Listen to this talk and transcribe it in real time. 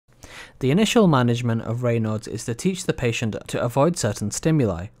The initial management of Raynaud's is to teach the patient to avoid certain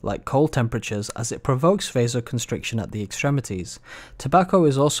stimuli, like cold temperatures, as it provokes vasoconstriction at the extremities. Tobacco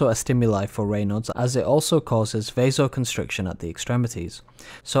is also a stimuli for Raynaud's, as it also causes vasoconstriction at the extremities.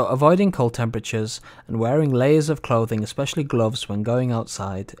 So avoiding cold temperatures and wearing layers of clothing, especially gloves when going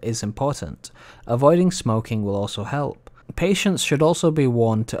outside, is important. Avoiding smoking will also help. Patients should also be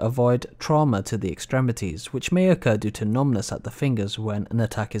warned to avoid trauma to the extremities, which may occur due to numbness at the fingers when an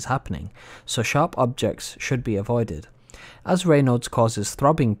attack is happening, so sharp objects should be avoided. As Raynaud's causes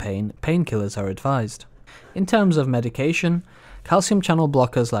throbbing pain, painkillers are advised. In terms of medication, calcium channel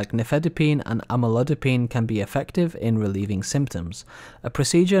blockers like nifedipine and amlodipine can be effective in relieving symptoms. A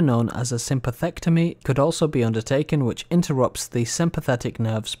procedure known as a sympathectomy could also be undertaken, which interrupts the sympathetic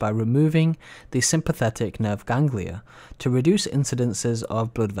nerves by removing the sympathetic nerve ganglia to reduce incidences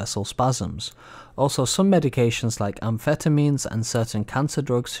of blood vessel spasms. Also, some medications like amphetamines and certain cancer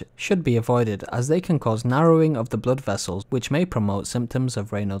drugs should be avoided, as they can cause narrowing of the blood vessels, which may promote symptoms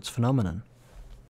of Raynaud's phenomenon.